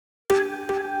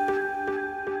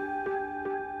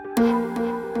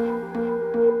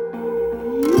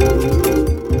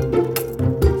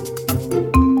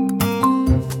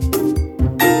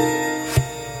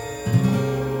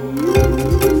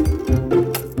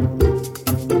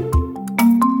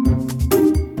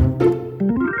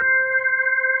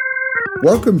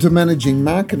Welcome to Managing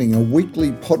Marketing, a weekly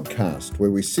podcast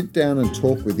where we sit down and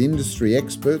talk with industry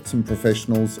experts and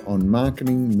professionals on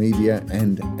marketing, media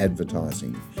and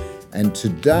advertising. And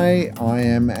today I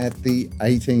am at the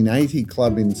 1880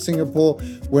 Club in Singapore,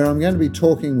 where I'm going to be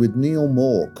talking with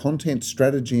Neal, content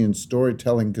strategy and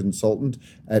storytelling consultant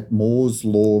at Moore's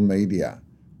Law Media.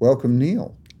 Welcome,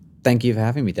 Neal. Thank you for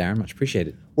having me, Darren. Much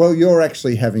appreciated. Well, you're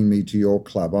actually having me to your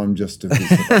club. I'm just a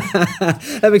visitor.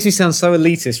 That makes me sound so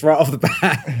elitist right off the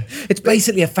bat. It's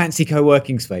basically a fancy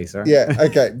co-working space, right? Yeah,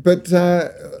 okay. But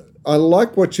I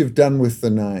like what you've done with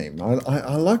the name.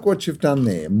 I like what you've done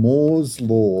there. Moore's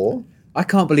Law. I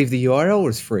can't believe the URL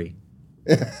was free.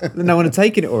 No one had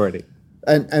taken it already.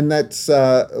 And that's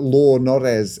law not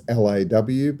as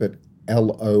L-A-W, but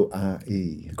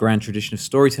L-O-R-E. The grand tradition of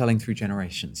storytelling through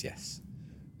generations, yes.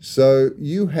 So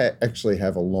you actually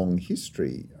have a long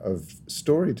history of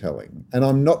storytelling. And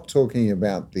I'm not talking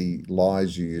about the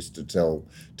lies you used to tell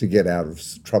to get out of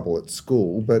trouble at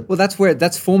school, but... Well,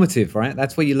 that's formative, right?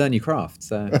 That's where you learn your craft.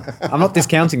 So I'm not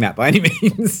discounting that by any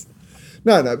means.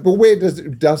 No, but where does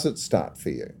it start for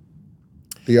you?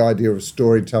 The idea of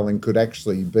storytelling could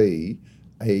actually be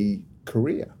a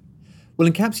career. Well,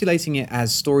 encapsulating it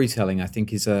as storytelling, I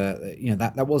think, is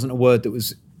that wasn't a word that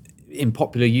was in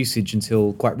popular usage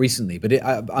until quite recently, but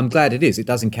I'm glad it is. It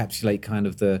does encapsulate kind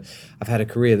of I've had a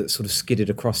career that sort of skidded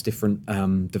across different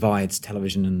divides,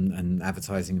 television and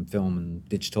advertising and film and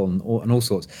digital and all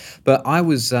sorts. But I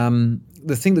was,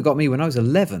 the thing that got me when I was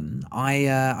 11,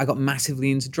 I got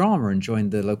massively into drama and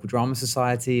joined the local drama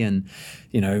society and,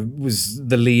 was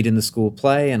the lead in the school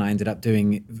play, and I ended up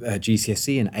doing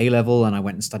GCSE and A-level, and I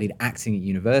went and studied acting at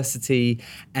university,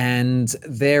 and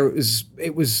there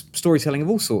it was storytelling of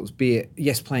all sorts, be it,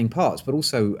 yes, playing parts, but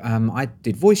also I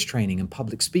did voice training and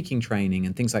public speaking training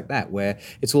and things like that, where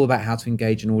it's all about how to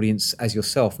engage an audience as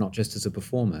yourself, not just as a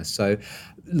performer. So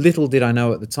little did I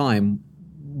know at the time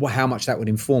how much that would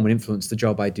inform and influence the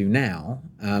job I do now,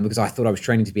 because I thought I was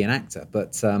training to be an actor,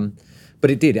 but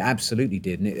it did, it absolutely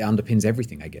did, and it underpins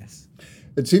everything, I guess.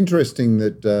 It's interesting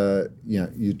that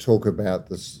you talk about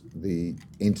the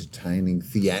entertaining,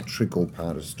 theatrical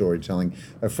part of storytelling.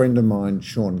 A friend of mine,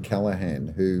 Sean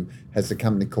Callahan, who has a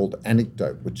company called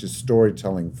Anecdote, which is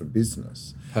storytelling for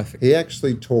business. Perfect. He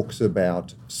actually talks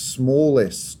about small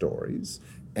S stories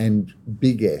and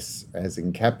big S, as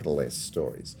in capital S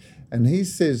stories. And he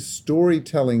says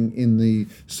storytelling in the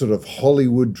sort of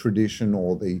Hollywood tradition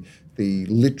or the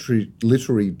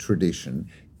literary tradition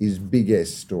is big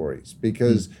S stories,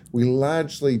 because we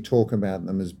largely talk about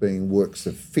them as being works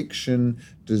of fiction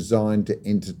designed to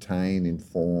entertain,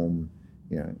 inform,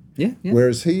 Yeah.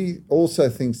 Whereas he also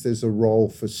thinks there's a role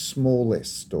for small S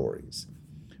stories,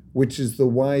 which is the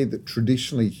way that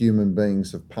traditionally human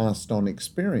beings have passed on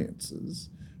experiences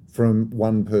from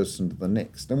one person to the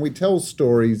next. And we tell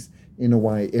stories in a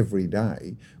way every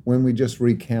day when we just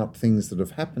recount things that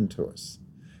have happened to us.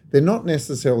 They're not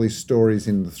necessarily stories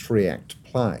in the 3-act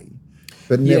play,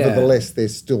 but nevertheless, they're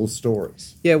still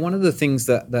stories. Yeah, one of the things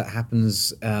that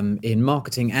happens in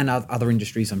marketing and other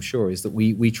industries, I'm sure, is that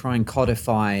we try and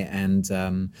codify and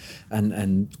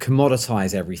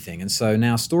commoditize everything. And so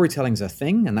now storytelling's a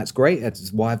thing, and that's great.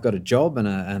 That's why I've got a job and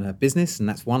a business, and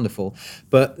that's wonderful.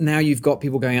 But now you've got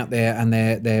people going out there and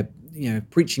they're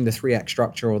preaching the 3-act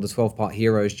structure or the 12-part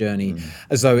hero's journey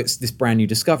as though it's this brand new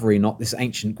discovery, not this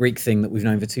ancient Greek thing that we've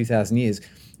known for 2,000 years.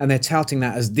 And they're touting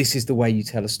that as this is the way you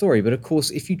tell a story. But of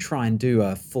course, if you try and do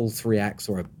a full 3 acts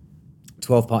or a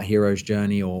 12-part hero's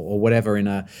journey or whatever in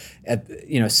a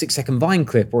 6-second Vine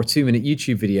clip or a 2-minute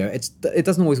YouTube video, it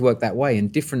doesn't always work that way.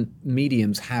 And different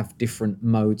mediums have different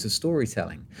modes of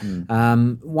storytelling.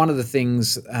 One of the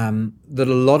things that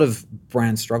a lot of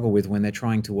brands struggle with when they're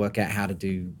trying to work out how to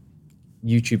do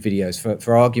YouTube videos,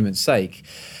 for argument's sake,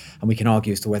 and we can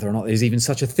argue as to whether or not there's even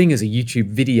such a thing as a YouTube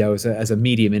video as a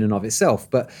medium in and of itself,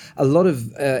 but a lot of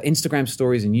Instagram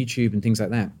stories and YouTube and things like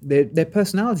that, they're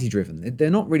personality driven. They're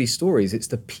not really stories, it's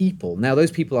the people. Now those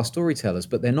people are storytellers,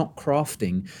 but they're not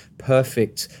crafting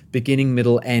perfect beginning,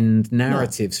 middle, end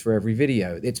narratives for every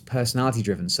video. It's personality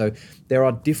driven. So there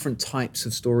are different types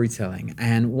of storytelling.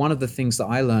 And one of the things that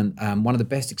I learned, one of the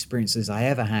best experiences I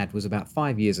ever had was about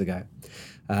 5 years ago.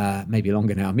 Maybe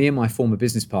longer now. Me and my former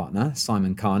business partner,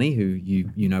 Simon Carney, who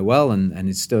you know well and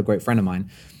is still a great friend of mine,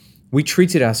 we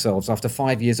treated ourselves, after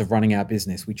 5 years of running our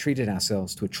business, we treated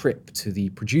ourselves to a trip to the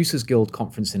Producers Guild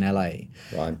conference in LA.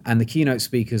 Right. And the keynote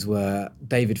speakers were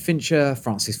David Fincher,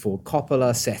 Francis Ford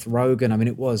Coppola, Seth Rogen. I mean,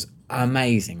 it was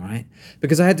amazing, right?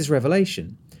 Because I had this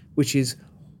revelation, which is,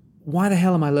 why the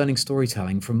hell am I learning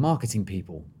storytelling from marketing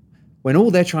people? when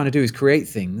all they're trying to do is create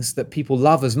things that people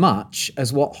love as much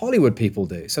as what Hollywood people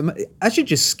do. So I should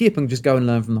just skip and just go and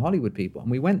learn from the Hollywood people. And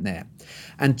we went there.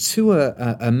 And to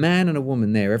a man and a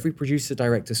woman there, every producer,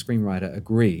 director, screenwriter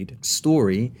agreed,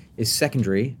 story is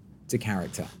secondary to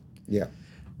character. Yeah.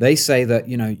 They say that,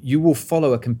 you will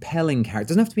follow a compelling character. It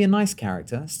doesn't have to be a nice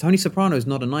character. Tony Soprano is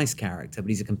not a nice character, but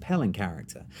he's a compelling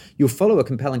character. You'll follow a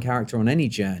compelling character on any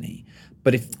journey.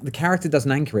 But if the character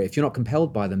doesn't anchor it, if you're not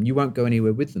compelled by them, you won't go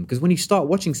anywhere with them. Because when you start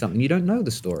watching something, you don't know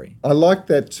the story. I like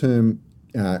that term,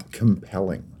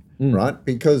 compelling, right?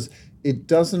 Because it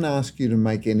doesn't ask you to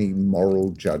make any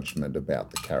moral judgment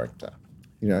about the character.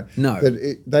 No.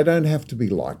 They don't have to be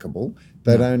likable.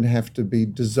 They don't have to be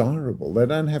desirable. They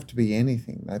don't have to be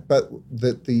anything. But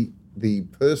that the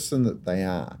person that they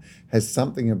are has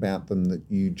something about them that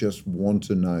you just want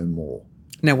to know more.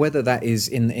 Now, whether that is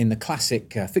in the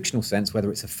classic fictional sense,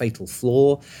 whether it's a fatal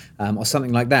flaw or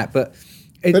something like that, but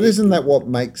isn't that what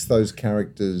makes those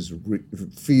characters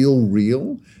feel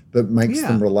real? That makes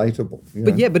them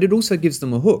relatable. But it also gives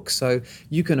them a hook. So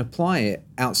you can apply it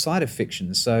outside of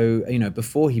fiction. So,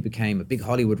 before he became a big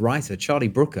Hollywood writer, Charlie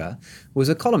Brooker was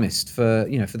a columnist for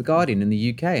The Guardian in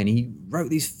the UK. And he wrote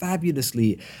these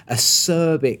fabulously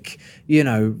acerbic,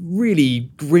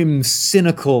 really grim,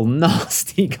 cynical,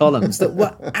 nasty columns that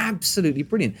were absolutely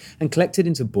brilliant and collected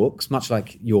into books, much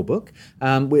like your book,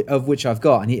 of which I've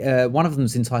got. And one of them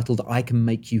is entitled I Can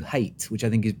Make You Hate, which I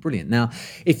think is brilliant. Now,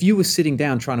 if you were sitting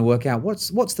down trying to work out what's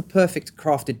the perfect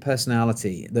crafted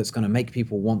personality that's going to make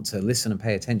people want to listen and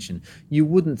pay attention, you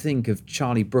wouldn't think of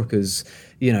Charlie Brooker's,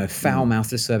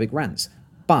 foul-mouthed acerbic rants.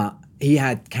 But he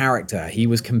had character, he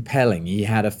was compelling, he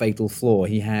had a fatal flaw,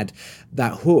 he had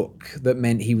that hook that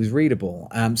meant he was readable.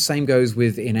 Same goes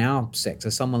with, in our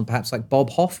sector, someone perhaps like Bob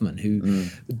Hoffman, who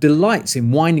delights in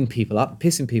winding people up,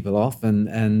 pissing people off,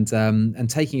 and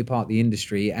taking apart the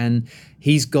industry. And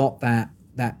he's got that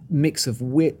mix of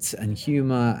wit and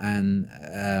humor and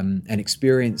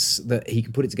experience that he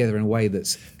can put it together in a way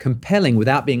that's compelling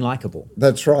without being likable.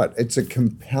 That's right. It's a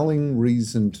compelling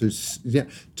reason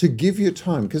to give your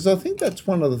time, because I think that's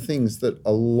one of the things that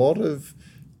a lot of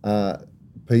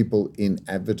people in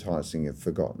advertising have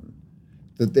forgotten,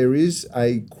 that there is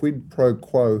a quid pro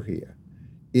quo here,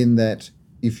 in that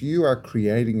if you are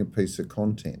creating a piece of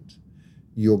content,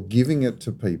 you're giving it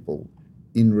to people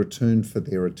in return for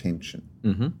their attention,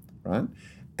 right?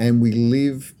 And we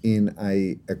live in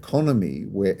a economy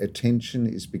where attention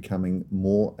is becoming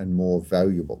more and more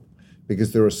valuable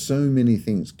because there are so many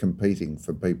things competing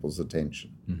for people's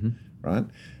attention, right?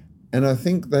 And I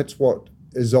think that's what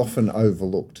is often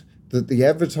overlooked, that the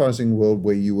advertising world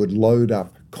where you would load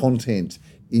up content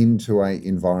into an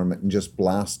environment and just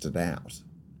blast it out,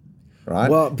 right?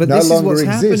 Well, but this is what's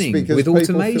happening with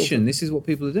automation. This is what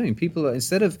people are doing. People are,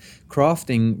 instead of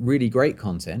crafting really great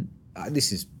content,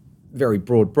 this is very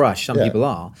broad brush, some people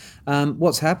are,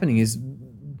 what's happening is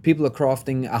people are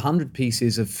crafting 100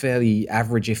 pieces of fairly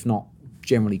average, if not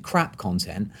generally crap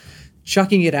content,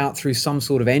 chucking it out through some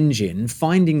sort of engine,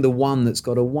 finding the one that's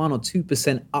got a 1 or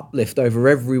 2% uplift over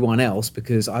everyone else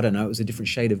because, I don't know, it was a different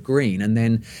shade of green, and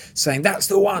then saying, that's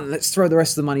the one, let's throw the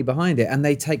rest of the money behind it. And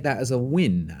they take that as a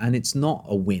win, and it's not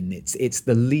a win. It's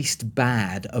the least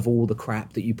bad of all the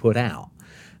crap that you put out.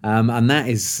 And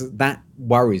that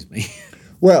worries me.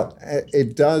 Well,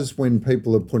 it does when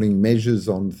people are putting measures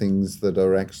on things that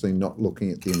are actually not looking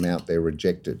at the amount they're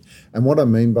rejected. And what I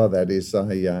mean by that is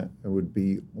it would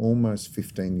be almost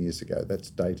 15 years ago, that's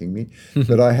dating me,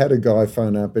 that I had a guy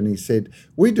phone up and he said,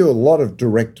 we do a lot of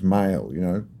direct mail,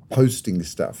 posting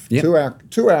stuff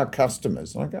to our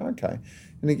customers. And I go, okay.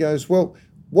 And he goes, well,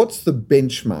 what's the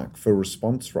benchmark for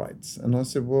response rates? And I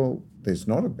said, well, there's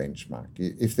not a benchmark.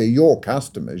 If they're your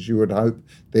customers, you would hope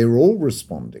they're all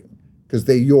responding, because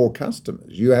they're your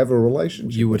customers. You have a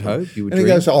relationship. You would hope. You would. And he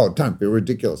goes, oh, don't be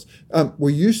ridiculous.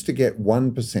 We used to get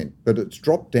 1%, but it's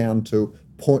dropped down to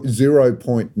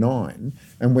 0.9,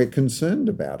 and we're concerned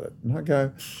about it. And I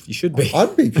go, you should be.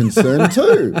 I'd be concerned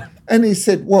too. And he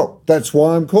said, well, that's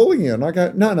why I'm calling you. And I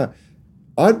go, no.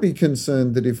 I'd be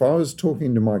concerned that if I was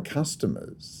talking to my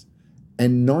customers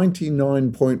and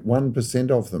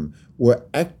 99.1% of them were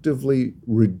actively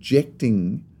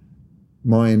rejecting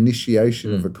my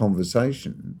initiation of a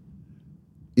conversation,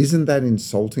 isn't that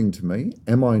insulting to me?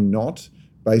 Am I not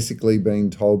basically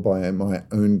being told by my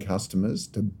own customers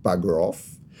to bugger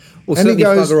off? Well, and certainly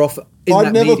bugger off in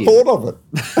I'd never thought of it.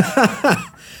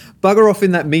 Bugger off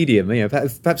in that medium,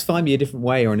 perhaps find me a different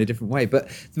way or in a different way. But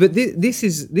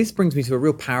this brings me to a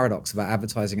real paradox about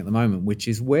advertising at the moment, which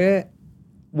is where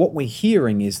what we're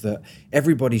hearing is that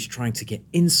everybody's trying to get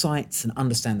insights and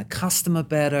understand the customer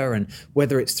better, and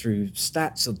whether it's through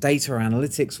stats or data or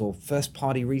analytics or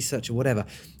first-party research or whatever,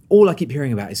 all I keep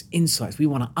hearing about is insights. We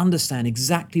want to understand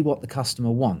exactly what the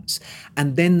customer wants.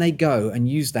 And then they go and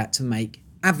use that to make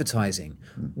advertising,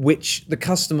 which the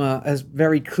customer has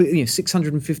very clear.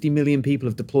 650 million people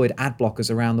have deployed ad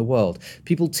blockers around the world.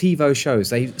 People TiVo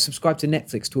shows, they subscribe to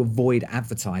Netflix to avoid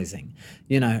advertising.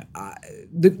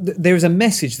 There's a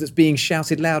message that's being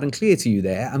shouted loud and clear to you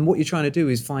there, and what you're trying to do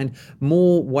is find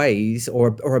more ways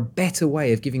or a better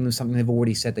way of giving them something they've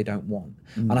already said they don't want.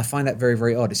 And I find that very,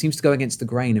 very odd. It seems to go against the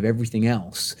grain of everything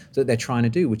else that they're trying to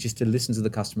do, which is to listen to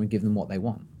the customer and give them what they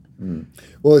want.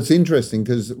 Well, it's interesting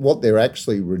because what they're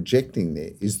actually rejecting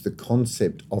there is the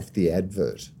concept of the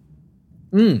advert.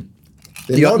 They're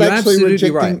not actually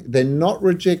rejecting. Right. They're not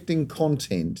rejecting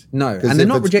content. No, and they're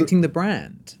not rejecting the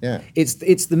brand. Yeah, it's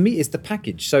the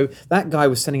package. So that guy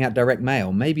was sending out direct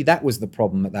mail. Maybe that was the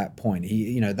problem at that point.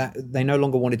 That they no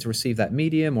longer wanted to receive that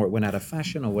medium, or it went out of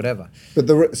fashion, or whatever. But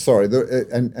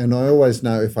and I always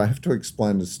know if I have to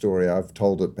explain the story, I've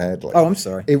told it badly. Oh, I'm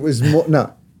sorry. It was more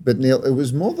no. But Neal, it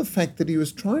was more the fact that he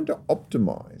was trying to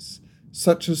optimize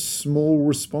such a small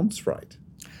response rate.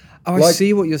 Oh, I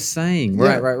see what you're saying.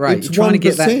 Yeah, Right. It's you're trying 1%, to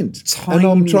get that tiny and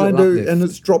I'm trying to, uplift. and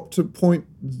it's dropped to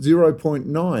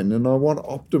 0.9, and I want to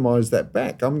optimize that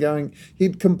back. I'm going.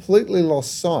 He'd completely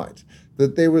lost sight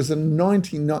that there was a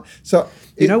 99. So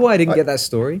you know why I didn't get that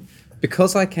story?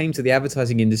 Because I came to the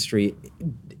advertising industry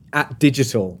at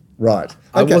digital. Right.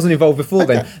 I wasn't involved before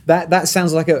then. That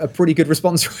sounds like a pretty good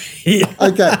response rate.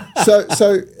 Okay.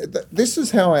 So this is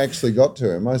how I actually got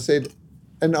to him. I said,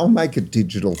 and I'll make it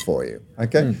digital for you.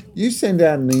 Okay. You send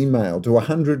out an email to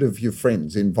 100 of your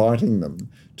friends inviting them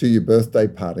to your birthday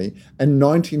party, and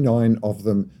 99 of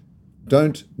them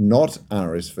don't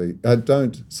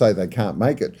say they can't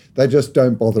make it. They just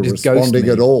don't bother responding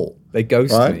at all. They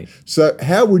ghost me. So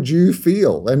how would you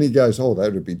feel? And he goes, oh,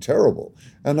 that would be terrible.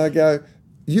 And I go,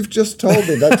 you've just told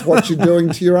me that's what you're doing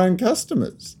to your own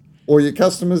customers, or your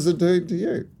customers are doing to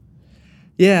you.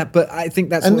 Yeah, but I think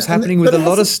that's what's happening with a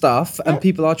lot of stuff, and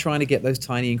people are trying to get those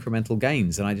tiny incremental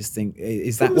gains. And I just think,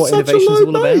 is that what innovation's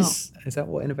all about? Is that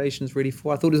what innovation's really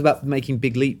for? I thought it was about making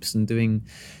big leaps and doing,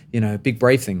 big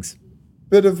brave things.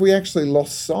 But have we actually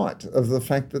lost sight of the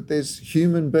fact that there's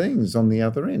human beings on the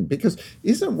other end? Because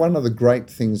isn't one of the great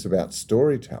things about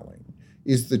storytelling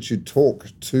is that you talk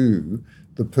to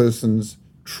the person's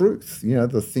truth,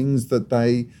 the things that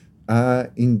they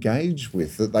engage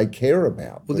with, that they care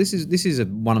about. Well, this is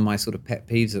one of my sort of pet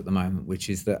peeves at the moment, which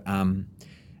is that,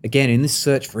 again, in this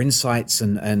search for insights,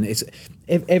 and it's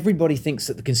everybody thinks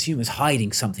that the consumer's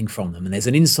hiding something from them, and there's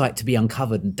an insight to be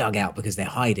uncovered and dug out because they're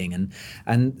hiding.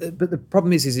 But the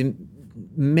problem is in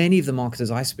many of the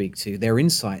marketers I speak to, their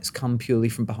insights come purely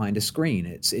from behind a screen.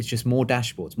 It's just more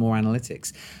dashboards, more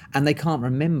analytics, and they can't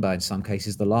remember in some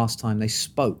cases the last time they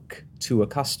spoke to a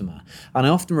customer. And I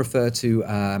often refer to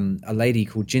a lady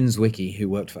called Jin Zwicky, who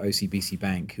worked for OCBC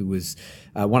Bank, who was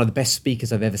one of the best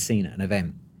speakers I've ever seen at an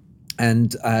event.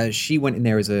 And she went in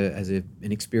there as an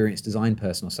experienced design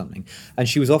person or something. And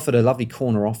she was offered a lovely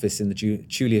corner office in the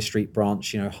Julia Street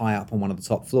branch, high up on one of the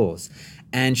top floors.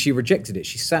 And she rejected it.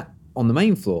 She sat on the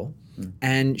main floor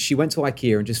and she went to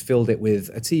IKEA and just filled it with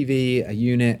a TV, a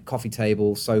unit, coffee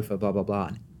table, sofa, blah, blah, blah.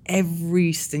 And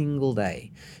every single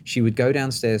day she would go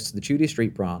downstairs to the Julia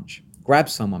Street branch, grab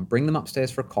someone, bring them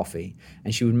upstairs for a coffee,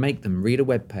 and she would make them read a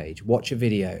web page, watch a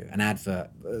video, an advert,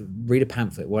 read a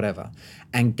pamphlet, whatever,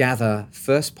 and gather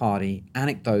first-party,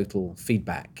 anecdotal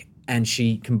feedback. And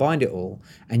she combined it all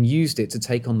and used it to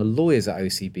take on the lawyers at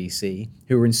OCBC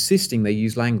who were insisting they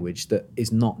use language that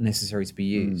is not necessary to be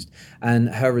used. And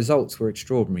her results were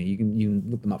extraordinary. You can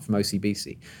look them up from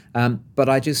OCBC. But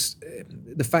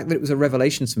the fact that it was a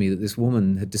revelation to me that this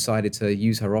woman had decided to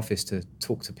use her office to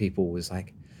talk to people was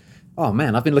like, oh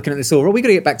man, I've been looking at this all. We got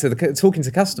to get back to talking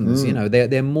to customers.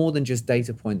 They're more than just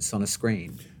data points on a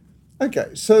screen.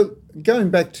 Okay, so going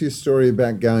back to your story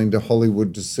about going to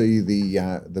Hollywood to see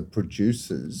the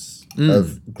producers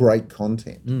of great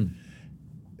content,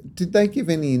 did they give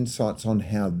any insights on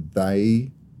how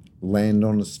they land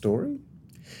on a story?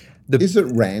 Is it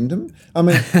random? I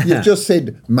mean, you've just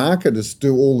said marketers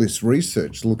do all this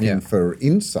research looking for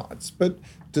insights, but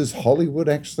does Hollywood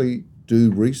actually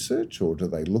do research, or do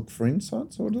they look for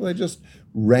insights, or do they just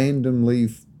randomly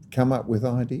come up with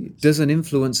ideas? Does an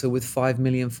influencer with 5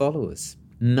 million followers?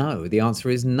 No. The answer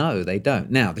is no, they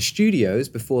don't. Now, the studios,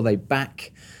 before they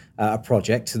back a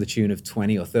project to the tune of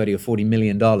 20 or 30 or 40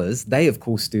 million dollars, they of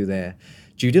course do their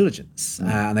due diligence.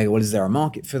 And they go, well, is there a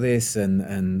market for this?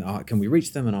 And can we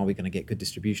reach them? And are we going to get good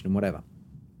distribution and whatever?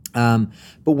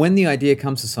 But when the idea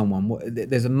comes to someone,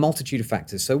 there's a multitude of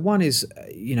factors. So one is,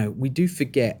 we do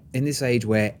forget in this age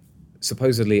where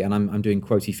supposedly, and I'm doing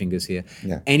quotey fingers here,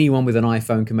 anyone with an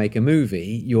iPhone can make a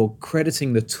movie, you're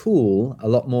crediting the tool a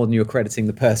lot more than you're crediting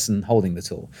the person holding the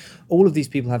tool. All of these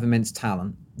people have immense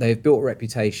talent. They've built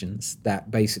reputations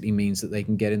that basically means that they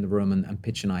can get in the room and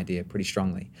pitch an idea pretty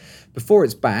strongly. Before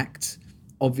it's backed,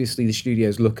 obviously the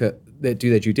studios do their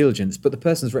due diligence, but the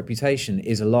person's reputation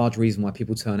is a large reason why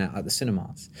people turn out at the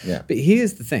cinemas. Yeah. But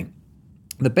here's the thing.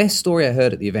 The best story I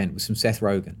heard at the event was from Seth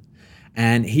Rogen.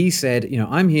 And he said,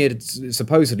 I'm here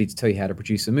supposedly to tell you how to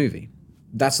produce a movie.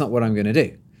 That's not what I'm going to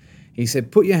do. He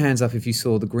said, put your hands up if you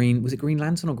saw was it Green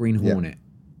Lantern or Green Hornet?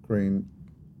 Green,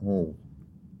 oh.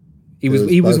 He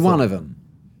was one of them.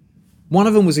 One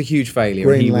of them was a huge failure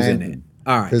Green and he Lantern. was in it.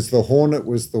 All right. Because the Hornet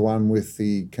was the one with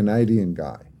the Canadian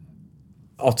guy.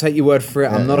 I'll take your word for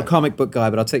it. I'm not a comic book guy,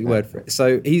 but I'll take your word for it.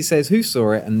 So he says, who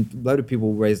saw it? And a load of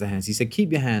people raised their hands. He said,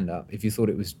 keep your hand up if you thought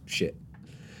it was shit.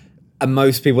 And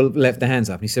most people left their hands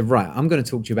up. And he said, right, I'm going to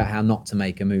talk to you about how not to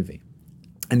make a movie.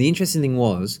 And the interesting thing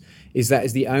is that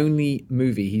is the only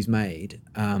movie he's made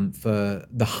for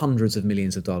the hundreds of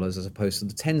millions of dollars as opposed to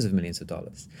the tens of millions of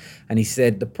dollars. And he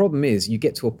said, the problem is you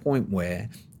get to a point where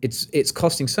it's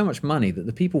costing so much money that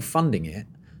the people funding it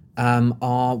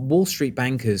are Wall Street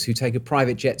bankers who take a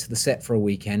private jet to the set for a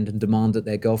weekend and demand that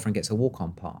their girlfriend gets a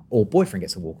walk-on part or boyfriend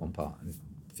gets a walk-on part.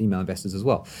 Female investors as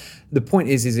well. The point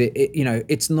is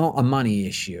it's not a money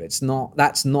issue. That's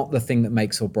not the thing that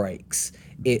makes or breaks.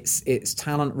 It's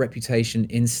talent, reputation,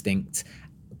 instinct,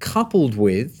 coupled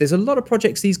with there's a lot of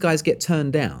projects these guys get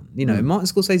turned down. Martin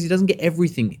Scorsese doesn't get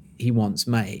everything he wants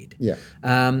made. Yeah,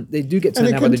 they do get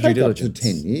turned down by the due diligence. Up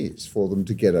to 10 years for them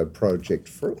to get a project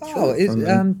through.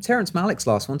 Terrence Malick's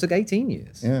last one took 18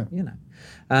 years. Yeah,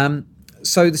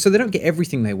 So they don't get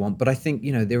everything they want, but I think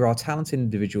there are talented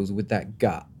individuals with that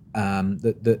gut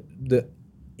that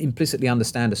implicitly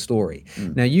understand a story.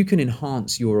 Now you can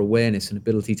enhance your awareness and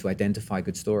ability to identify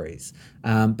good stories,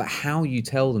 but how you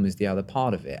tell them is the other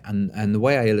part of it. And the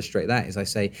way I illustrate that is I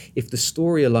say if the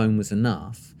story alone was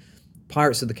enough,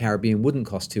 Pirates of the Caribbean wouldn't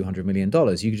cost $200 million.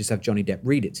 You could just have Johnny Depp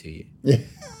read it to you. Yeah.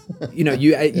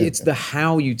 It's the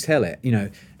how you tell it.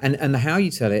 And the how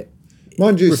you tell it.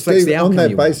 Mind you, Steve, on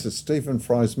that basis, Stephen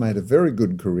Fry's made a very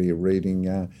good career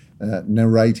reading,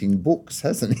 narrating books,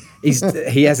 hasn't he?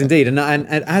 He has indeed. And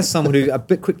as someone who, a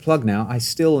bit quick plug now, I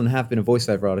still and have been a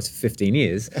voiceover artist for 15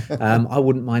 years. I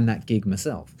wouldn't mind that gig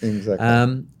myself.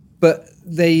 Exactly. But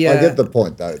I get the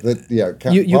point though that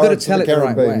you've got to tell it the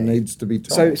right way. Needs to be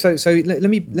told. So let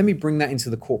me bring that into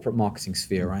the corporate marketing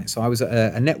sphere, right? So I was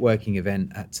at a networking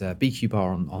event at BQ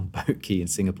Bar on Boat Quay in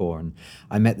Singapore, and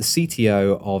I met the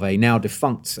CTO of a now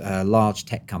defunct large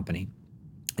tech company.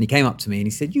 And he came up to me and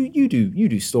he said, "You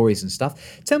do stories and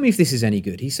stuff. Tell me if this is any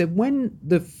good." He said, "When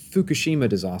the Fukushima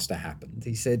disaster happened,"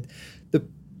 he said,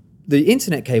 the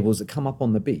internet cables that come up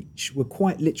on the beach were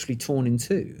quite literally torn in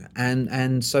two,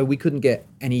 and so we couldn't get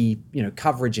any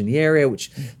coverage in the area,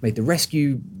 which made the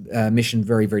rescue mission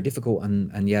very, very difficult,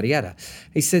 and yada yada.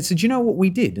 He said, "So do you know what we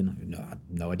did?" And I had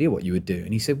no idea what you would do.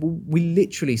 And he said, "Well, we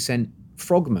literally sent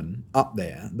frogmen up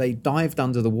there. They dived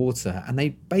under the water and they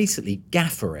basically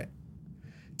gaffer it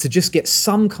to just get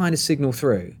some kind of signal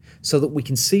through, so that we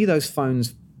can see those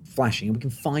phones flashing and we can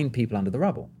find people under the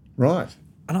rubble." Right.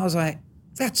 And I was like,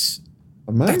 That's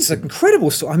amazing. That's an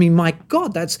incredible story. I mean, my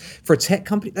God, that's for a tech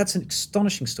company, that's an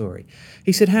astonishing story.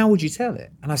 He said, "How would you tell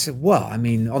it?" And I said, "Well, I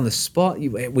mean, on the spot,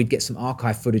 we'd get some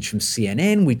archive footage from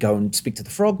CNN. We'd go and speak to the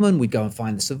frogmen. We'd go and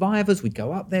find the survivors. We'd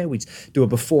go up there. We'd do a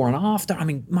before and after. I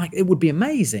mean, Mike, it would be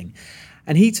amazing."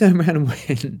 And he turned around and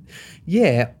went,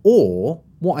 "Yeah, or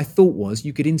what I thought was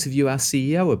you could interview our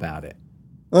CEO about it."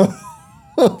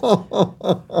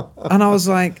 And I was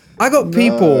like, I got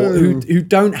people who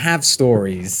don't have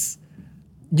stories.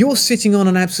 You're sitting on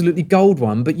an absolutely gold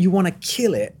one, but you want to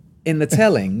kill it in the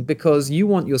telling because you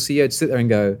want your CEO to sit there and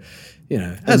go,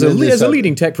 as a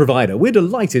leading tech provider, we're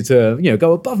delighted to,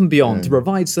 go above and beyond to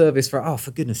provide service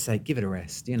for goodness sake, give it a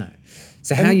rest,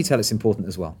 So how you tell it's important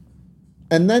as well.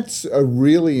 And that's a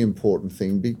really important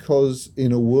thing because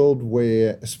in a world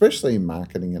where, especially in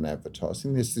marketing and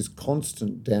advertising, there's this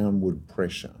constant downward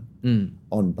pressure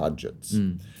on budgets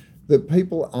that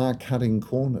people are cutting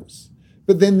corners.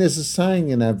 But then there's a saying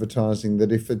in advertising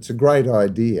that if it's a great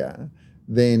idea,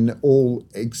 then all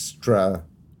extra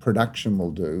production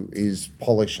will do is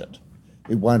polish it.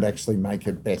 It won't actually make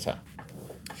it better.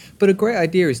 But a great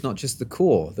idea is not just the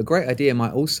core. The great idea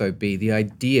might also be the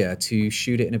idea to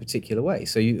shoot it in a particular way.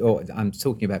 So or I'm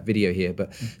talking about video here,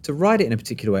 but to write it in a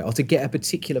particular way, or to get a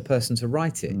particular person to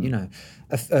write it.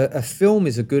 A film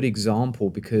is a good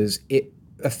example because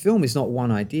a film is not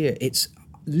one idea. It's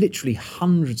literally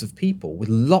hundreds of people with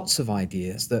lots of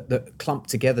ideas that clump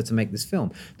together to make this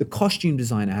film. The costume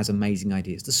designer has amazing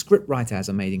ideas. The script writer has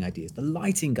amazing ideas. The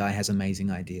lighting guy has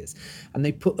amazing ideas. And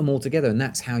they put them all together, and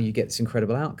that's how you get this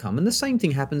incredible outcome. And the same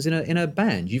thing happens in a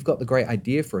band. You've got the great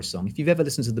idea for a song. If you've ever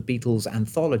listened to the Beatles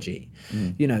anthology,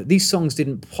 these songs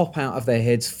didn't pop out of their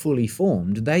heads fully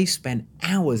formed. They spent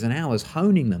hours and hours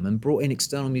honing them and brought in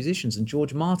external musicians and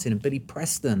George Martin and Billy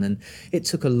Preston. And it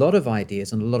took a lot of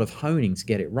ideas and a lot of honing to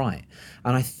get it right.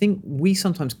 And I think we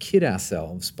sometimes kid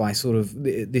ourselves by sort of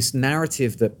this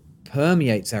narrative that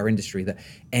permeates our industry that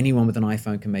anyone with an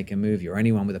iPhone can make a movie or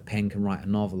anyone with a pen can write a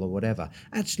novel or whatever.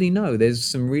 Actually, no, there's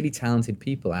some really talented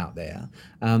people out there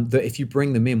that if you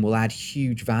bring them in will add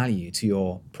huge value to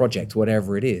your project,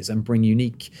 whatever it is, and bring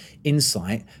unique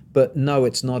insight. But no,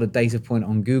 it's not a data point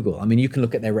on Google. I mean, you can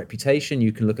look at their reputation,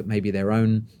 you can look at maybe their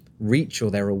own reach or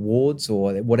their awards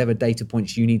or whatever data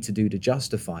points you need to do to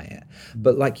justify it.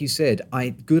 But like you said,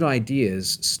 good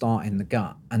ideas start in the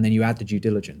gut and then you add the due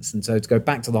diligence. And so to go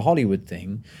back to the Hollywood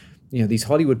thing, these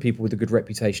Hollywood people with a good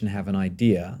reputation have an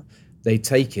idea. They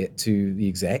take it to the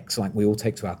execs, like we all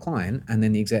take to our client, and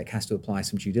then the exec has to apply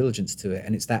some due diligence to it.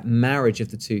 And it's that marriage of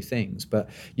the two things. But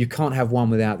you can't have one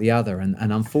without the other. And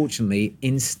unfortunately,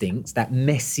 instincts, that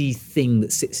messy thing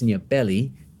that sits in your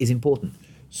belly, is important.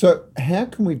 So how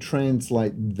can we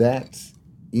translate that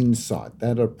insight,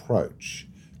 that approach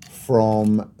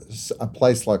from a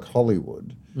place like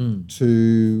Hollywood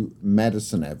to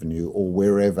Madison Avenue or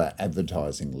wherever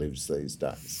advertising lives these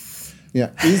days?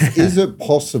 Is it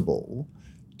possible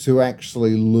to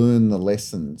actually learn the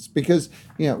lessons? Because,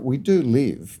 we do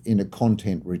live in a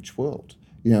content-rich world.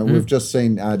 We've just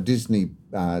seen Disney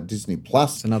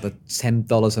Plus. It's another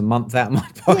 $10 a month out of my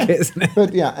pocket, isn't it?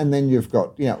 But and then you've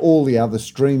got all the other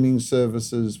streaming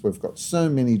services. We've got so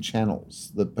many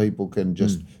channels that people can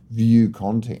just view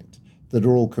content that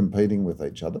are all competing with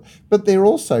each other. But they're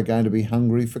also going to be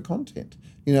hungry for content.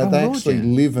 They actually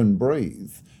live and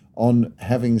breathe on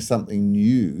having something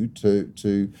new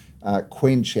to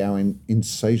quench our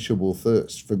insatiable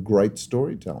thirst for great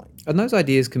storytelling. And those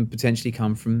ideas can potentially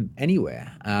come from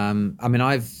anywhere. I mean,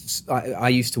 I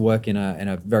used to work in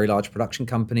a very large production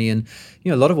company, and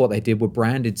a lot of what they did were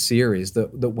branded series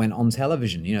that went on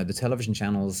television. The television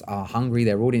channels are hungry,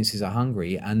 their audiences are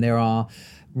hungry, and there are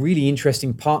really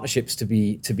interesting partnerships to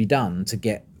be done to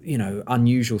get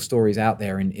unusual stories out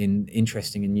there in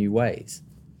interesting and new ways.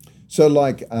 So,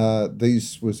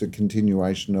 this was a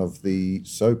continuation of the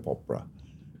soap opera,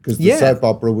 because the soap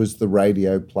opera was the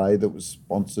radio play that was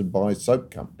sponsored by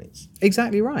soap companies.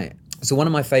 Exactly right. So one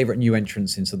of my favorite new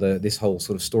entrants into this whole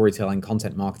sort of storytelling,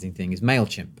 content marketing thing is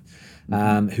MailChimp,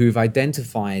 who've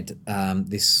identified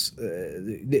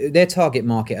their target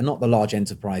market are not the large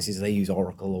enterprises. They use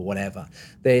Oracle or whatever.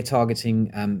 They're targeting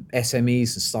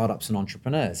SMEs and startups and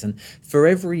entrepreneurs. And for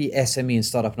every SME and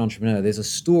startup and entrepreneur, there's a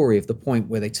story of the point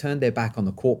where they turned their back on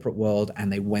the corporate world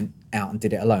and they went out and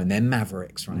did it alone. They're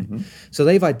mavericks, right? So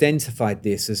they've identified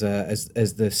this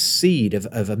as the seed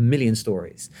of a million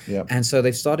stories. And so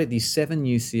they've started these 7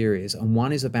 new series, and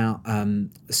one is about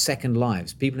second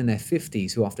lives, people in their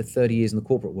 50s who after 30 years in the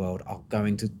corporate world are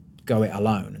going to go it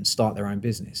alone and start their own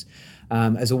business,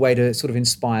 as a way to sort of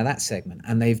inspire that segment.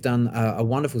 And they've done a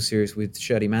wonderful series with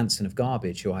Shirley Manson of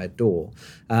Garbage, who I adore,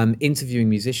 interviewing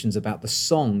musicians about the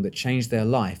song that changed their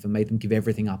life and made them give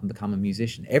everything up and become a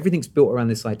musician. Everything's built around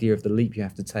this idea of the leap you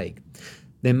have to take.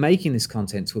 They're making this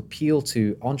content to appeal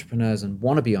to entrepreneurs and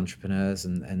wannabe entrepreneurs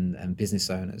and business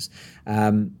owners,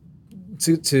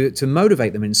 to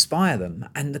motivate them, inspire them.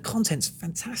 And the content's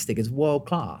fantastic. It's world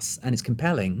class and it's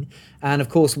compelling. And of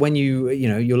course, when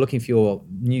you're looking for your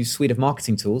new suite of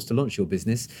marketing tools to launch your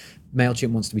business,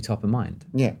 MailChimp wants to be top of mind.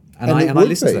 Yeah. And I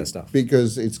listen to that stuff.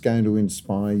 Because it's going to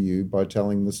inspire you by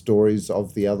telling the stories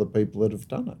of the other people that have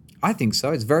done it. I think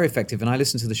so. It's very effective. And I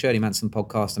listen to the Shirley Manson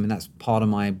podcast. I mean, that's part of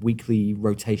my weekly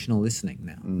rotational listening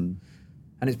now. And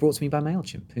it's brought to me by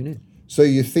MailChimp. Who knew? So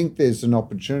you think there's an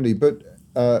opportunity, but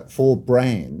for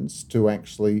brands to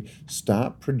actually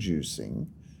start producing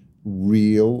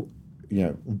real,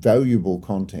 valuable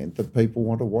content that people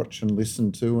want to watch and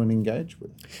listen to and engage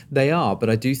with. They are, but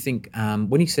I do think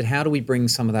when you said, how do we bring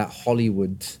some of that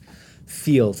Hollywood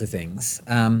feel to things?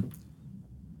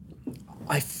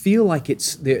 I feel like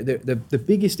it's the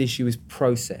biggest issue is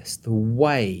process, the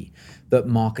way that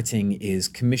marketing is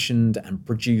commissioned and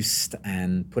produced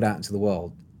and put out into the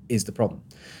world. is the problem.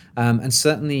 And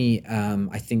certainly,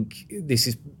 I think this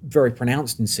is very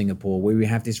pronounced in Singapore, where we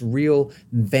have this real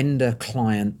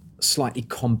vendor-client, slightly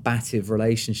combative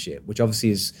relationship, which obviously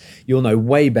is, you'll know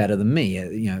way better than me,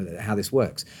 how this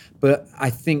works. But I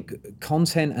think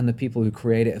content and the people who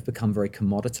create it have become very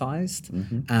commoditized.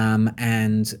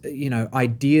 And,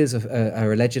 ideas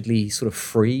are allegedly sort of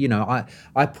free.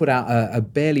 I put out a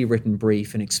barely written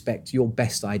brief and expect your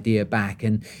best idea back.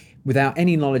 And without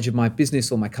any knowledge of my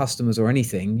business or my customers or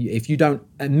anything, if you don't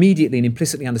immediately and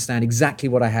implicitly understand exactly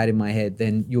what I had in my head,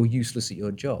 then you're useless at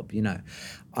your job.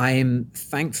 I am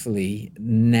thankfully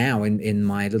now in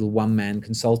my little one-man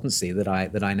consultancy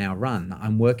that I now run.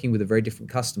 I'm working with a very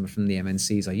different customer from the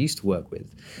MNCs I used to work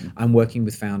with. I'm working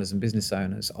with founders and business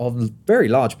owners of very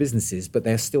large businesses, but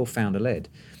they're still founder-led.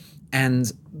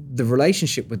 And the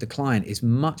relationship with the client is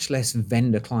much less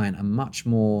vendor-client and much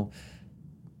more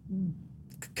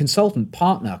consultant,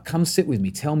 partner, come sit with me,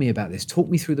 tell me about this, talk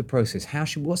me through the process,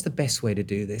 what's the best way to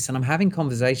do this? And I'm having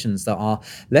conversations that are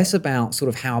less about sort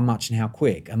of how much and how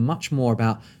quick, and much more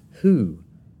about who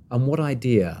and what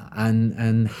idea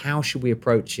and how should we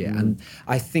approach it. And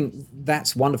I think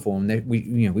that's wonderful, and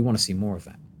we want to see more of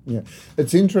that. Yeah,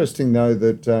 it's interesting though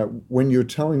that when you're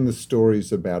telling the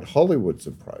stories about Hollywood's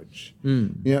approach,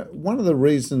 one of the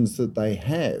reasons that they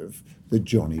have the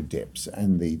Johnny Depps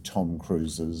and the Tom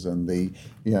Cruises and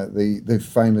the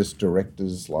famous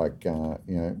directors like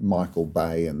Michael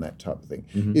Bay and that type of thing,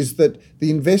 is that the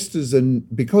investors,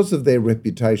 because of their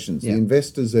reputations, the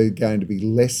investors are going to be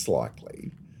less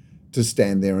likely to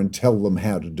stand there and tell them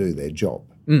how to do their job,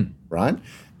 right?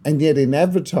 And yet in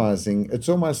advertising, it's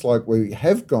almost like we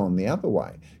have gone the other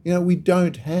way. We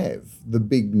don't have the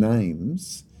big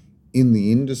names in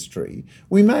the industry.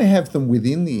 We may have them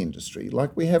within the industry,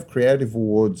 like we have creative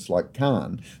awards like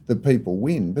Cannes that people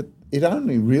win, but it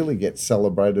only really gets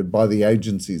celebrated by the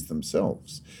agencies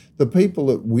themselves. The people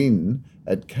that win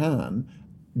at Cannes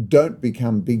don't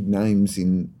become big names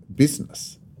in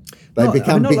business. They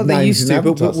become big names in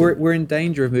advertising. But we're in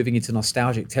danger of moving into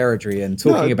nostalgic territory and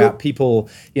talking about people,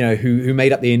 who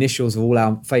made up the initials of all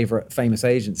our favorite famous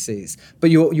agencies.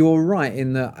 But you're right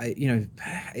in that,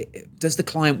 does the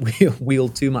client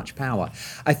wield too much power?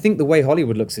 I think the way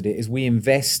Hollywood looks at it is we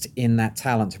invest in that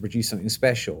talent to produce something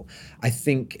special. I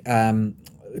think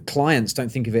clients don't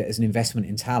think of it as an investment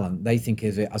in talent. They think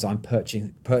of it as I'm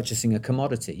purchasing a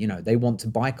commodity. They want to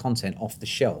buy content off the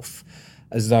shelf,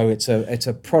 as though it's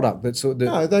a product that's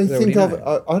no, they think of it.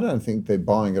 I don't think they're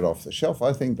buying it off the shelf.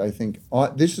 I think they think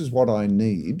this is what I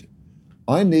need.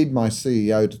 I need my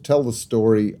CEO to tell the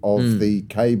story of the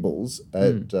cables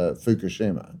at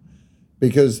Fukushima,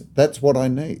 because that's what I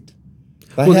need.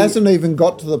 They hasn't even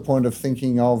got to the point of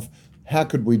thinking of how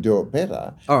could we do it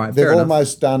better. All right, they've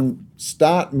almost done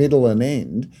start, middle, and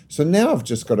end. So now I've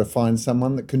just got to find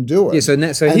someone that can do it. Yeah. So and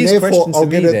his therefore question to I'll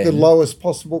me get it the lowest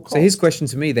possible cost. So his question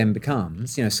to me then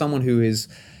becomes, someone who is,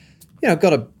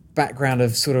 got a background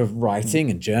of sort of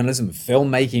writing and journalism and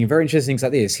filmmaking, very interesting things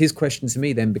like this. His question to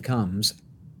me then becomes,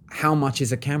 how much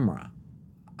is a camera?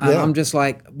 And I'm just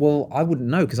like, well, I wouldn't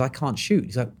know because I can't shoot.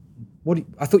 He's like,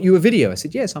 I thought you were video. I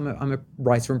said, yes, I'm a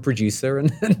writer and producer and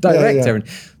director. And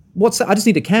what's that? I just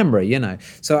need a camera,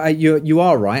 So you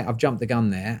are right. I've jumped the gun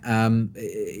there.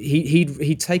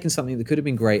 He'd taken something that could have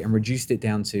been great and reduced it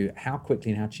down to how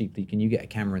quickly and how cheaply can you get a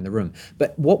camera in the room.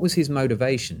 But what was his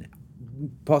motivation?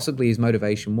 Possibly his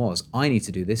motivation was, I need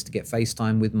to do this to get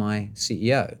FaceTime with my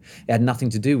CEO. It had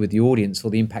nothing to do with the audience or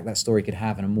the impact that story could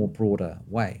have in a more broader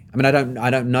way. I mean, I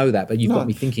don't know that, but you've got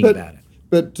me thinking about it.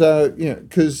 But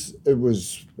because it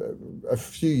was a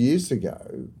few years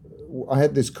ago, I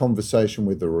had this conversation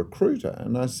with a recruiter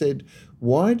and I said,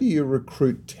 why do you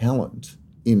recruit talent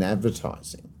in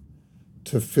advertising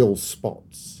to fill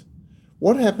spots?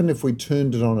 What happened if we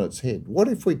turned it on its head? What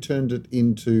if we turned it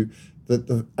into that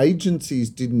the agencies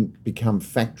didn't become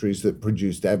factories that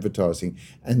produced advertising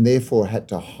and therefore had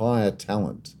to hire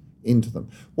talent into them?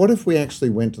 What if we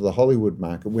actually went to the Hollywood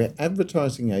market where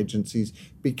advertising agencies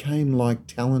became like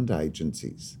talent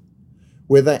agencies,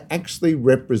 where they actually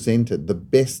represented the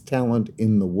best talent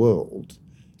in the world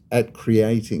at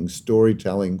creating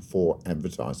storytelling for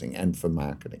advertising and for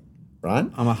marketing, right?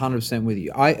 I'm 100% with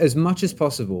you. As much as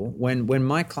possible, when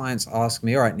my clients ask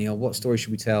me, all right, Neal, what story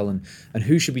should we tell and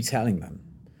who should be telling them?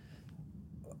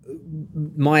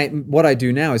 What I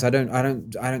do now is I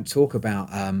don't talk about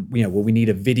we need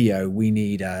a video, we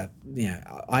need a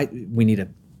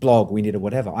blog, we need a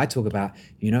whatever. I talk about,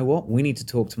 you know what? We need to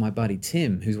talk to my buddy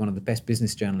Tim, who's one of the best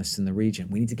business journalists in the region.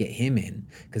 We need to get him in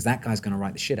because that guy's going to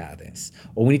write the shit out of this.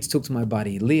 Or we need to talk to my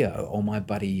buddy Leo or my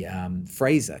buddy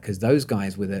Fraser, because those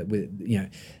guys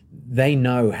they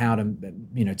know how to,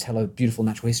 tell a beautiful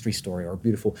natural history story or a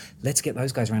beautiful, let's get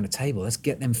those guys around a table. Let's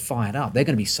get them fired up. They're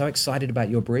going to be so excited about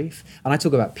your brief. And I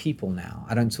talk about people now.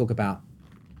 I don't talk about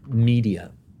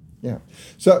media. Yeah.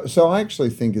 So I actually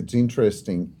think it's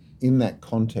interesting in that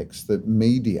context that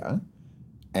media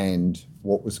and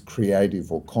what was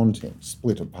creative or content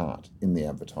split apart in the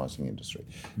advertising industry.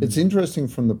 It's interesting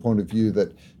from the point of view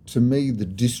that, to me, the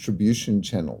distribution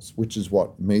channels, which is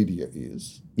what media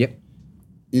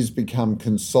is become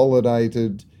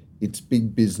consolidated. It's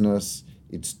big business.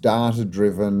 It's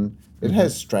data-driven. It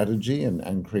has strategy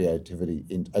and creativity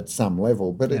at some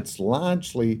level, but it's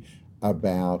largely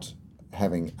about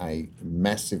having a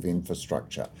massive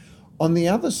infrastructure. On the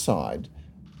other side,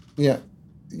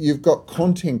 you've got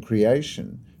content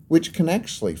creation, which can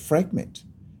actually fragment.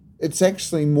 It's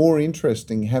actually more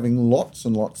interesting having lots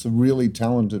and lots of really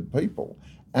talented people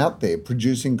out there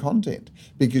producing content,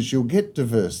 because you'll get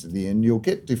diversity and you'll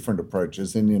get different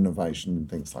approaches and innovation and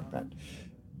things like that.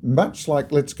 Much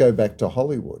like, let's go back to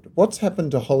Hollywood. What's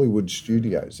happened to Hollywood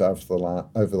studios over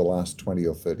the last 20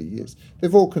 or 30 years?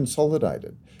 They've all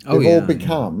consolidated. They've all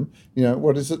become,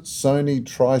 what is it? Sony,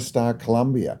 TriStar,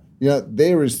 Columbia.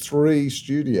 There is 3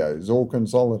 studios all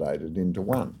consolidated into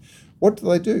one. What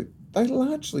do? They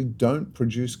largely don't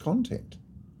produce content.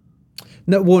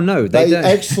 No, they don't.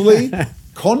 Actually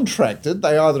contracted.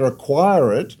 They either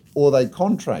acquire it or they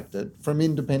contract it from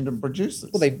independent producers.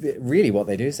 Well, what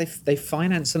they do is they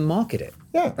finance and market it.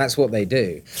 Yeah. That's what they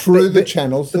do. Through the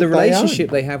channels that the relationship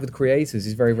they they have with creators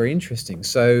is very, very interesting.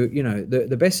 So,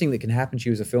 the best thing that can happen to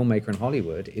you as a filmmaker in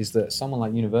Hollywood is that someone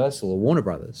like Universal or Warner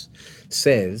Brothers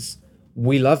says,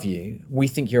 we love you, we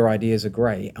think your ideas are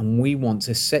great, and we want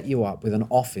to set you up with an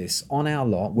office on our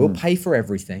lot. We'll pay for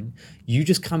everything. You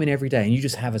just come in every day and you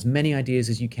just have as many ideas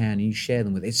as you can and you share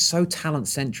them with. It's so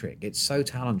talent-centric. It's so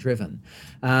talent-driven.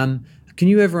 Can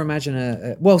you ever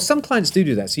imagine well, some clients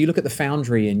do that. So you look at the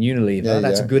Foundry in Unilever.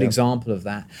 That's a good example of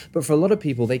that. But for a lot of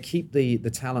people, they keep the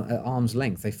talent at arm's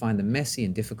length. They find them messy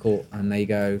and difficult, and they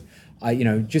go,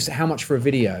 just how much for a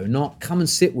video? Not come and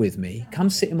sit with me. Come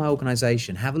sit in my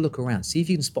organization. Have a look around. See if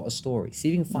you can spot a story. See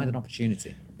if you can find an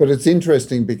opportunity. But it's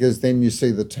interesting because then you see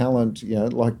the talent,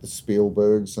 like the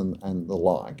Spielbergs and the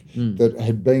like, that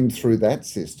had been through that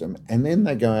system, and then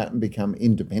they go out and become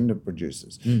independent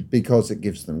producers because it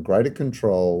gives them greater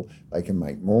control. They can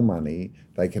make more money.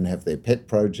 They can have their pet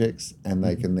projects, and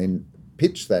they can then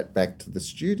pitch that back to the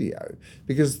studio,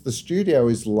 because the studio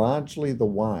is largely the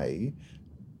way,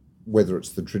 whether it's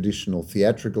the traditional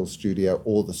theatrical studio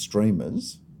or the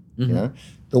streamers,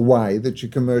 the way that you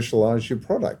commercialize your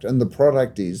product. And the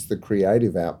product is the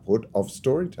creative output of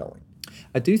storytelling.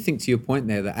 I do think, to your point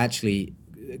there, that actually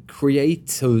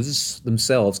creators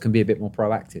themselves can be a bit more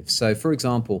proactive. So, for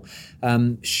example,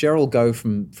 Cheryl Goh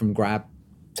from Grab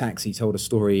Taxi told a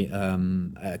story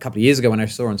a couple of years ago when I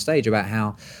saw her on stage about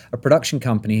how a production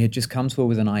company had just come to her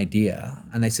with an idea,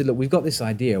 and they said, look, we've got this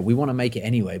idea, we want to make it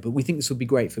anyway, but we think this would be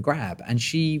great for Grab. And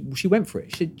she went for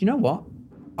it. She said, you know what?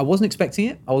 I wasn't expecting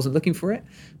it. I wasn't looking for it.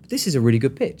 But this is a really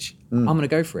good pitch. I'm going to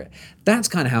go for it. That's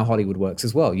kind of how Hollywood works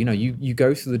as well. You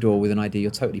go through the door with an idea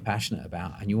you're totally passionate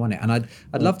about and you want it. And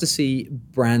I'd love to see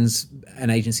brands and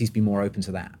agencies be more open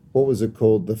to that. What was it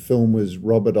called? The film was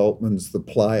Robert Altman's The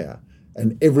Player,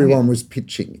 and everyone was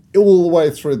pitching all the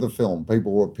way through the film.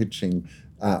 People were pitching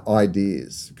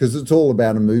ideas, because it's all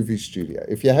about a movie studio.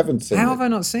 If you haven't seen have I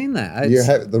not seen that? You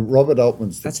have the Robert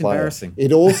Altman's The Player. That's embarrassing.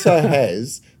 It also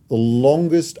has the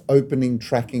longest opening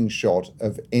tracking shot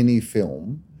of any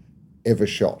film ever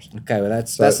shot. Okay, well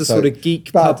that's the sort of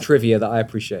geek pub trivia that I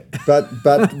appreciate.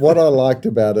 But what I liked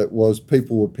about it was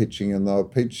people were pitching, and they were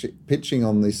pitching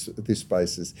on this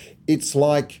basis. It's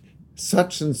like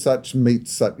such and such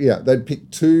meets such. They'd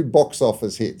pick 2 box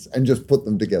office hits and just put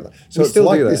them together. So it's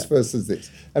like this versus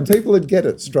this. And people would get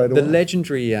it straight away. The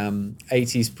legendary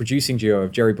 80s producing duo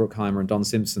of Jerry Bruckheimer and Don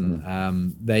Simpson,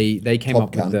 they came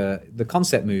up with the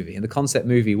concept movie. And the concept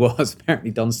movie was,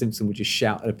 apparently Don Simpson would just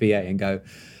shout at a PA and go,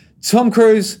 Tom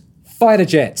Cruise, fighter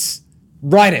jets.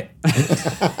 Write it.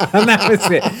 And that was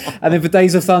it. And then for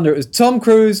Days of Thunder, it was Tom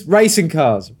Cruise, racing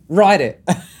cars. Write it.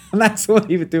 And that's what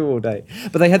he would do all day.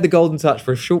 But they had the golden touch.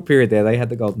 For a short period there, they had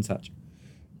the golden touch.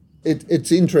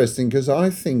 It's interesting because I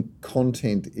think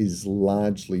content is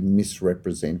largely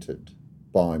misrepresented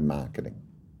by marketing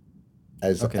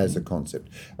as a concept.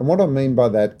 And what I mean by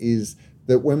that is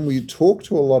that when we talk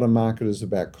to a lot of marketers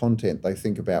about content, they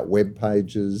think about web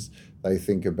pages, they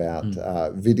think about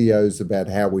videos about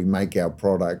how we make our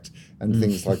product and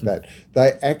things like that.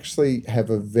 They actually have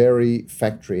a very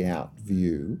factory out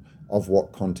view of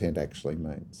what content actually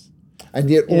means. And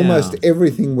yet almost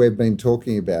everything we've been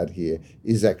talking about here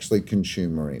is actually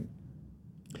consumer in.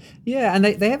 Yeah, and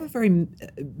they have a very,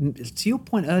 to your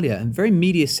point earlier, a very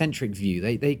media-centric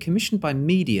view. They commissioned by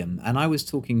Medium, and I was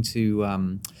talking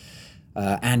to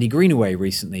Andy Greenaway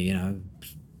recently,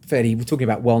 we're talking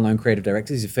about well-known creative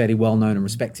directors. He's a fairly well-known and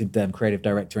respected creative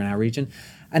director in our region.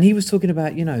 And he was talking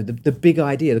about, the big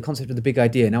idea, the concept of the big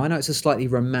idea. Now, I know it's a slightly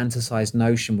romanticized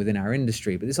notion within our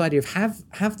industry, but this idea of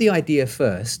have the idea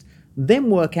first, then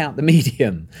work out the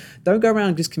medium. Don't go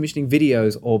around just commissioning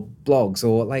videos or blogs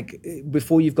or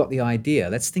before you've got the idea.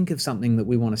 Let's think of something that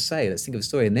we want to say. Let's think of a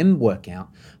story and then work out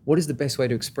what is the best way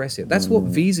to express it. That's what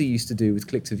Visa used to do with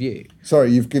Click to View.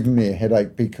 Sorry, you've given me a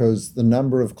headache because the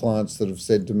number of clients that have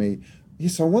said to me,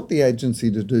 yes, I want the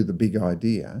agency to do the big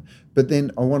idea, but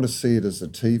then I want to see it as a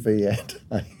TV ad.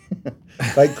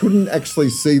 They couldn't actually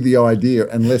see the idea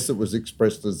unless it was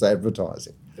expressed as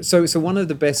advertising. So one of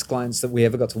the best clients that we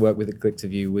ever got to work with at Click to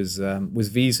View was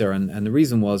Visa, and the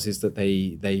reason is that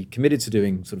they committed to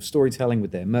doing sort of storytelling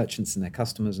with their merchants and their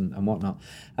customers and whatnot,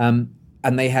 and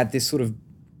they had this sort of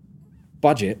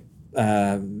budget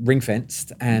ring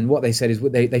fenced, and what they said is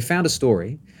they found a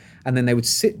story, and then they would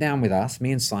sit down with us,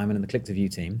 me and Simon and the Click to View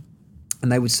team.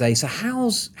 And they would say, so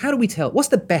how do we tell, what's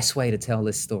the best way to tell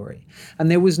this story? And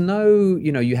there was no,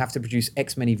 you have to produce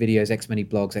X many videos, X many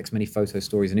blogs, X many photo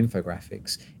stories and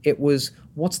infographics. It was,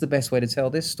 what's the best way to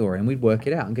tell this story? And we'd work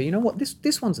it out and go, you know what,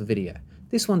 this one's a video.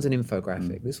 This one's an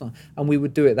infographic, this one. And we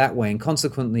would do it that way. And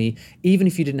consequently, even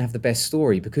if you didn't have the best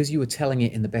story, because you were telling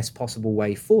it in the best possible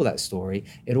way for that story,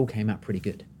 it all came out pretty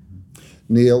good.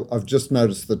 Neal, I've just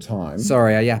noticed the time.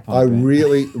 Sorry, I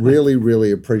really, really,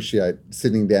 really appreciate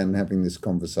sitting down and having this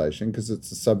conversation because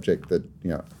it's a subject that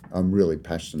I'm really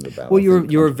passionate about. Well,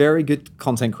 you're a very good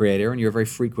content creator and you're a very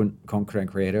frequent content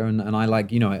creator, and I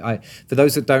like I for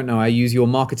those that don't know, I use your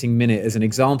marketing minute as an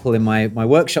example in my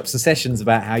workshops and sessions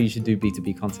about how you should do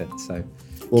B2B content. So.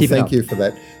 Well, thank you for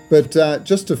that. But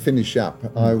just to finish up,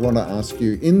 I want to ask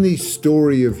you, in the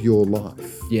story of your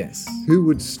life, yes, who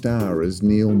would star as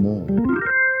Neal Moore?